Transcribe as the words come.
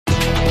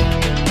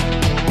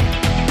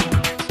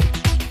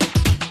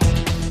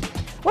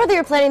Whether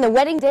you're planning the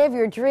wedding day of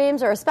your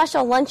dreams or a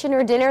special luncheon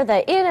or dinner,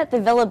 the Inn at the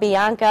Villa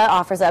Bianca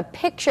offers a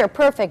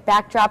picture-perfect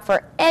backdrop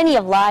for any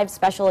of life's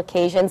special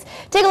occasions.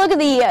 Take a look at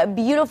the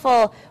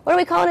beautiful, what are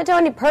we calling it,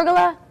 Tony?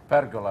 Pergola?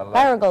 Pergola.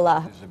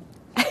 Pergola.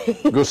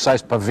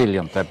 Good-sized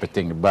pavilion type of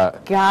thing,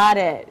 but got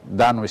it.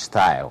 Done with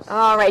style.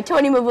 All right,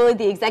 Tony Mavulli,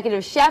 the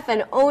executive chef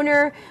and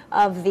owner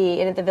of the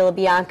Inn at the Villa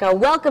Bianca.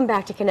 Welcome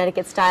back to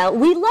Connecticut Style.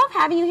 We love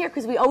having you here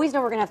because we always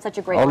know we're going to have such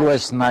a great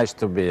Always lunch. nice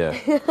to be here.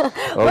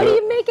 What are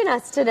you making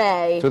us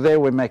today? Today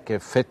we make a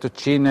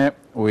fettuccine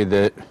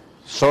with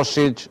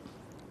sausage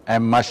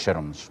and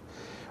mushrooms.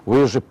 We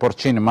use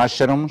porcini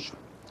mushrooms,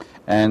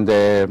 and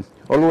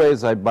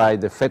always I buy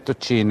the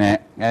fettuccine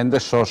and the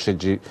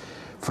sausage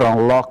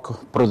from local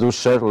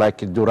producer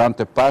like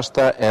Durante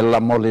Pasta and La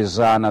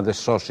Molisana, the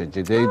sausage.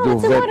 They do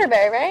it's a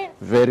Waterbury, right?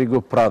 Very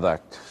good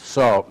product.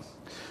 So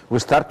we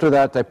start with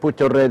that. I put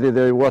already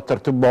the water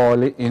to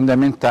boil. In the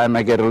meantime,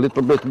 I get a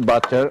little bit of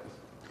butter.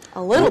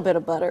 A little bit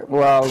of butter.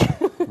 Well,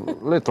 a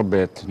little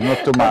bit,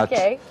 not too much.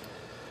 Okay.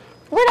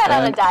 We're not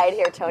on a diet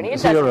here, Tony.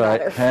 It doesn't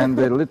matter. And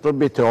a little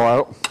bit of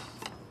oil.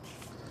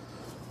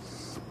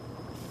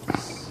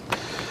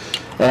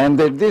 And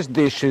this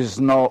dish is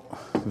not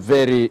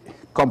very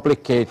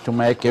complicated to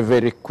make,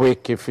 very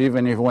quick.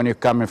 Even if when you're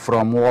coming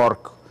from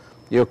work,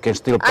 you can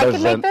still present. I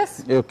can make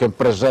this? You can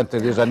present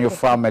this on your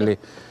family,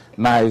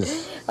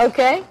 nice.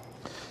 Okay.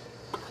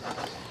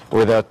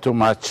 Without too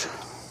much.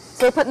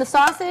 So we're putting the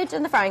sausage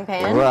in the frying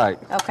pan. Right.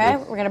 Okay.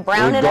 We're going to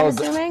brown it, I'm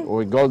assuming?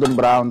 We golden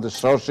brown the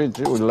sausage.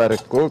 We let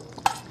it cook.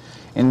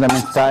 In the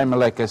meantime,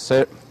 like I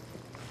said.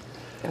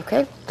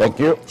 Okay. Thank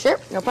you. Sure,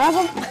 no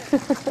problem.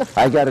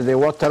 I got the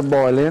water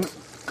boiling.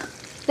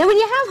 Now, when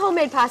you have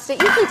homemade pasta,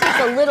 it usually takes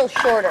a little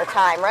shorter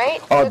time,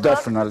 right? Oh,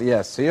 definitely,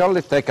 yes. It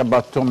only takes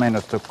about 2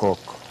 minutes to cook.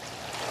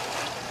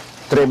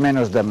 3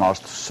 minutes the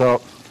most.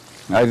 So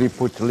I will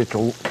put a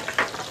little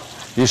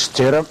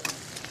stir.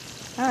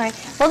 All right.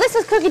 Well, this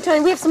is cooking,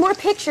 Tony. We have some more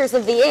pictures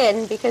of the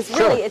inn because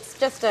really Sure. it's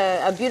just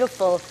a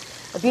beautiful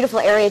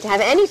area to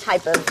have any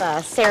type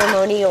of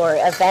ceremony or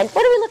event.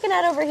 What are we looking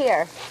at over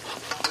here?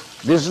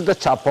 This is the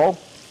chapel.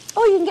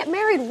 Oh, you can get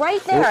married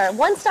right there.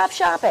 One-stop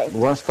shopping.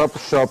 One-stop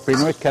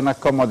shopping. We can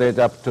accommodate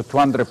up to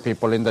 200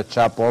 people in the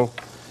chapel.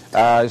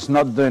 It's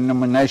not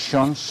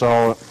denomination,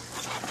 so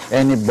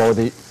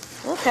anybody.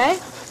 Okay.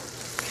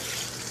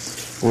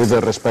 With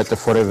the respect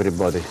for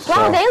everybody.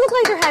 Wow, So, they look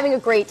like they're having a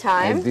great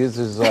time. and this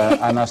is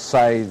an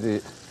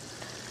aside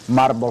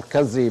marble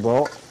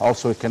gazebo.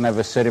 Also, we can have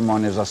a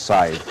ceremonies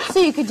aside. So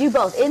you could do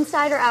both,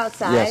 inside or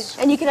outside. Yes.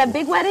 And you can have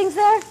big weddings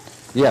there?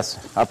 Yes,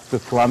 up to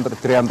 200,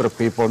 300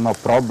 people, no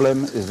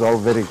problem. It's all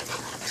very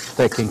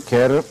taken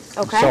care of.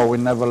 Okay. So we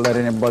never let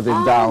anybody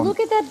Oh, down. look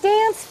at that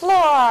dance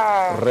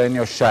floor. Rain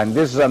or shine.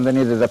 This is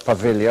underneath the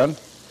pavilion.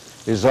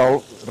 It's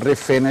all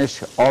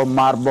refinished, all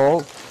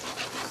marble,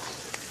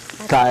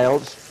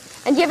 tiles.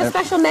 And do you have a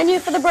special menu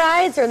for the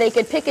brides, or they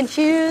could pick and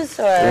choose?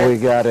 Or We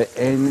got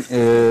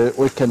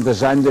we can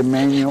design the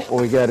menu.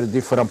 We got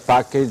different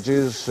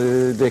packages.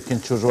 They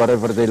can choose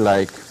whatever they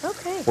like.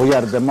 Okay. We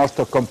are the most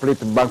complete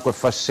banquet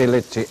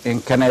facility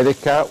in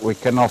Connecticut. We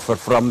can offer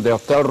from the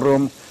hotel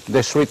room,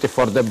 the suite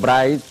for the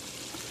bride,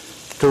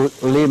 to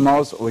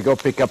limos. We go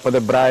pick up the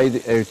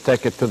bride and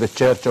take it to the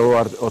church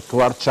or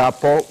to our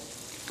chapel.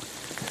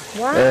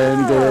 Wow.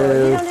 And you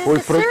don't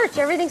have to search.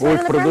 Everything's right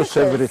on the produce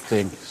premises.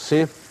 everything.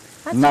 See?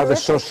 That's Now the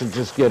terrific. sausage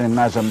is getting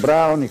nice and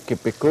brown. You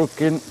keep it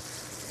cooking.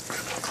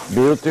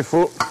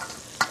 Beautiful.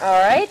 All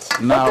right.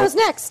 Now- What goes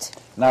next?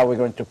 Now we're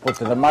going to put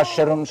the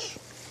mushrooms.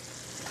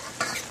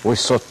 We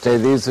saute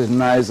this is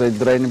nice. I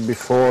drain it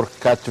before,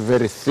 cut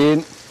very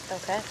thin.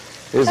 Okay.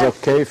 It's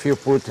okay if you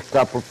put a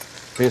couple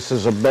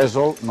pieces of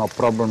basil, no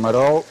problem at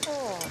all.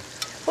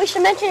 We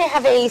should mention you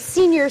have a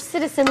senior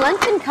citizen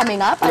luncheon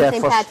coming up on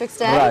St. Patrick's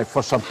Day. Right,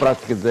 for St.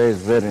 Patrick's Day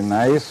is very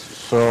nice.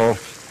 So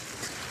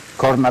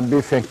corned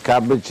beef and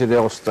cabbage, the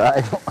old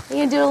style.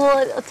 You gonna do a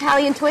little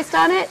Italian twist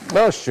on it?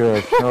 Oh,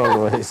 sure,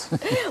 always.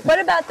 What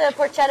about the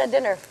porchetta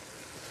dinner?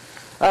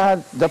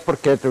 The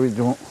porchetta we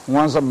do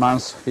once a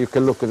month. You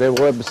can look at the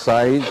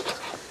website,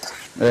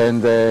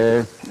 and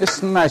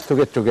it's nice to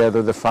get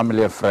together, the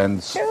family and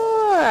friends. Sure.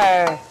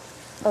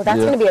 Oh, that's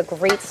going to be a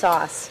great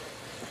sauce.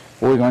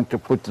 We're going to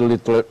put a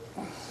little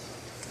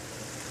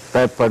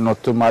pepper,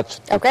 not too much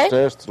to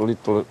taste, a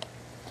little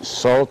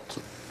salt.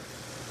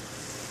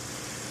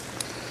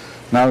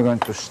 Now we're going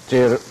to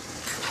stir.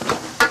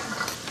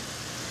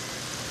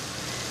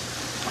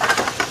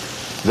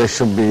 They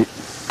should be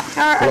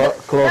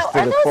close to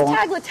are the those point.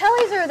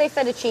 tagliatelles or are they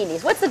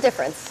fettuccinis? What's the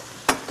difference?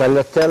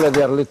 Tagliatelle,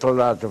 they are a little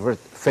larger.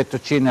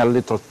 Fettuccine a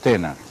little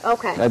thinner.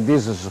 Okay. And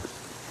this is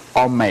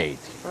homemade.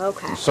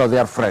 Okay. So they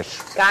are fresh.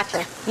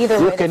 Gotcha. Either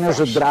way, You can use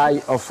fresh. it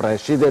dry or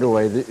fresh. Either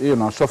way, you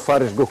know, so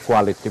far it's good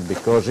quality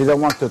because you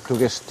don't want it to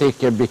get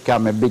sticky and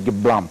become a big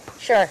lump.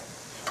 Sure.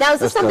 Now, is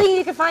this That's something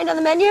you can find on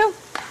the menu?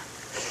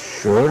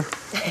 Sure.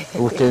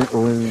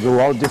 we do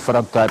all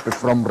different types,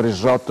 from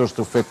risottos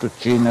to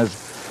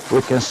fettuccines.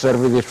 We can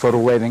serve it for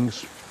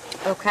weddings,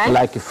 Okay.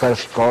 like a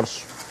first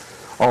course,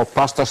 or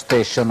pasta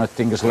station,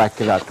 things like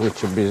that,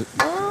 which would be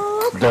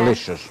Okay.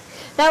 Delicious.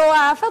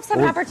 Now, folks have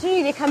an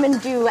opportunity to come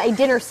and do a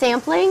dinner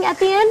sampling at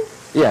the end?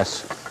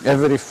 Yes,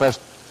 every first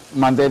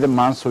Monday of the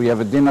month we have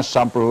a dinner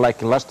sample.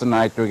 Like last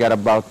night we got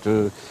about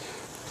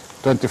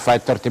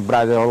 25, 30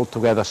 brides all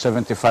together,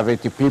 75,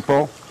 80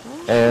 people,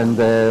 and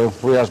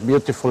we have a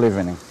beautiful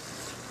evening.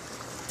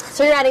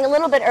 So you're adding a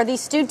little bit, are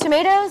these stewed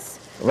tomatoes?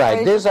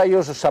 Right, these I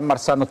use some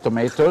Marzano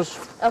tomatoes.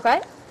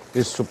 Okay.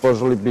 It's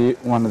supposedly be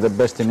one of the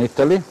best in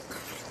Italy.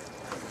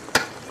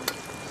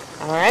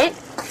 All right.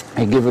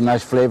 They give a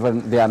nice flavor,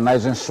 they are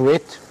nice and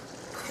sweet.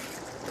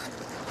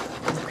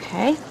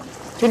 Okay.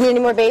 Do you need any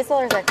more basil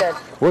or is that good?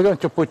 We're going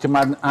to put them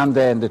on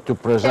the end to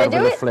preserve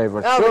the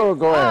flavor. Oh, sure,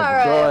 go ahead,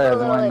 right, go ahead,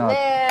 put a why little in not?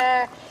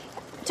 there.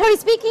 Tony,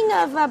 speaking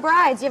of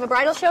brides, you have a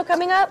bridal show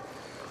coming up?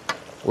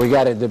 We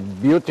got the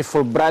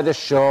beautiful bridal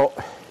show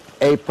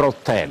April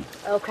 10.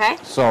 Okay.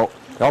 So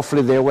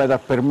hopefully the weather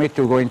permit,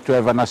 we're going to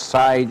have an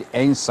aside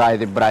inside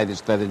the bride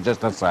instead of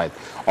just outside.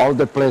 All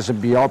the place will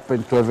be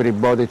open to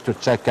everybody to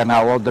check out,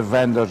 all the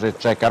vendors to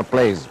check our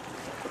place.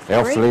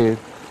 Hopefully.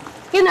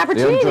 Get an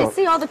opportunity to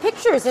see all the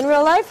pictures in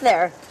real life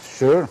there.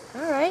 Sure.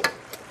 All right.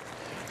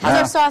 How's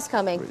our sauce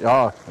coming?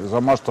 Oh, it's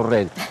almost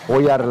ready.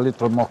 We are a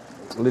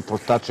little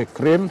touch of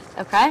cream.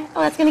 Okay.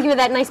 Oh, that's going to give it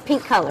that nice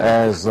pink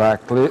color.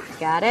 Exactly.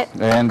 Got it.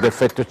 And the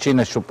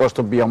fettuccine is supposed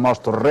to be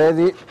almost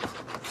ready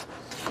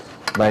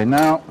by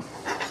now.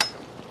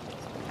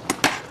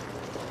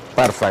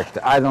 Perfect.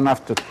 I don't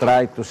have to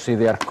try to see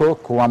their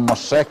cook. One more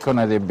second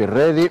and they'll be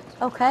ready.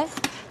 Okay.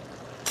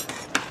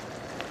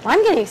 Well,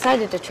 I'm getting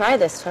excited to try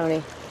this,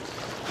 Tony.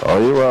 Oh,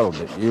 you will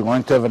be. You're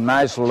going to have a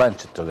nice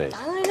lunch today.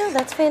 Oh, I know.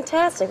 That's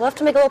fantastic. We'll have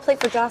to make a little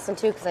plate for Jocelyn,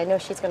 too, because I know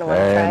she's going to want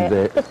to try And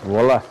it.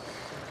 voila.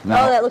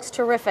 Now, Oh, that looks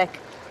terrific.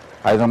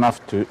 I don't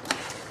have to.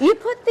 You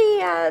put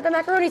the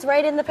macaronis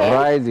right in the pan?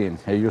 Right in.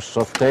 You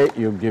saute,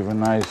 you give a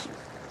nice.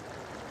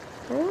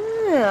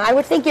 I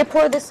would think you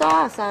pour the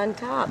sauce on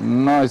top.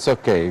 No, it's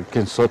okay. You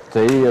can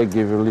saute, I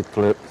give you a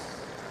little.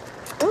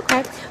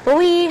 Okay. Well,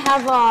 we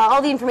have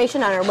all the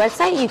information on our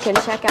website. You can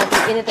check out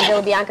the Inn at the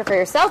Villa Bianca for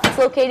yourself. It's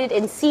located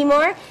in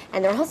Seymour,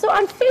 and they're also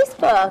on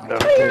Facebook.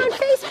 Oh, you're on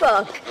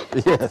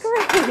Facebook. Yes.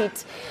 That's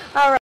great.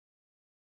 All right.